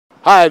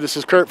Hi, this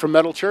is Kurt from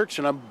Metal Church,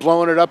 and I'm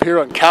blowing it up here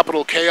on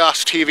Capital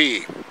Chaos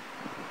TV.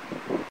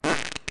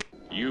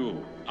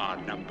 You are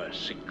number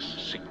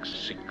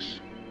 666.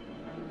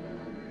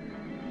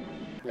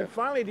 And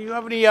finally, do you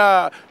have any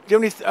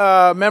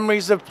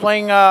memories of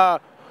playing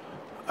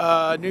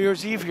New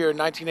Year's Eve here in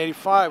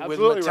 1985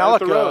 Absolutely, with right up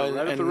the Metallica road,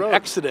 right up the road.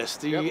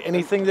 Exodus?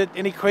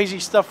 Any crazy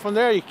stuff from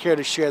there you care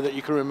to share that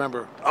you can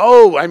remember?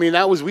 Oh, I mean,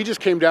 we just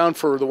came down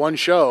for the one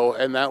show,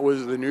 and that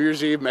was the New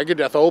Year's Eve.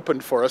 Megadeth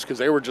opened for us because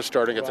they were just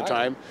starting at the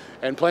time,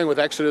 and playing with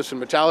Exodus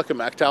and Metallica.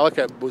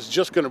 Metallica was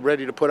just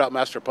ready to put out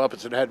Master of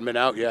Puppets. It hadn't been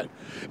out yet,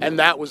 and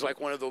that was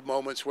like one of the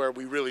moments where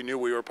we really knew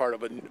we were part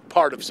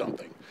of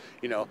something,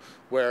 you know,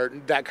 where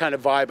that kind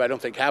of vibe I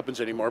don't think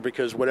happens anymore,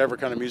 because whatever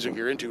kind of music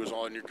you're into is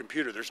all in your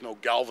computer. There's no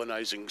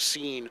galvanizing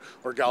scene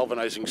or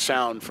galvanizing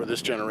sound for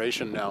this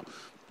generation now.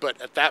 But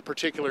at that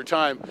particular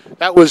time,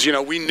 that was, you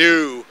know, we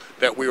knew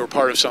that we were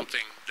part of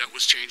something that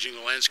was changing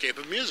the landscape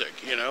of music,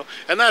 you know,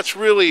 and that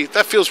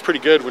feels pretty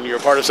good when you're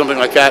a part of something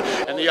like that,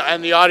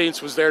 and the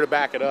audience was there to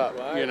back it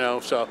up, you know,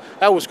 so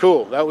that was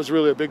cool. That was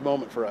really a big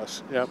moment for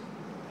us. Yeah.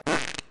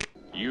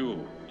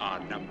 You are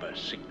number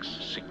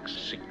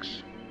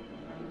 666.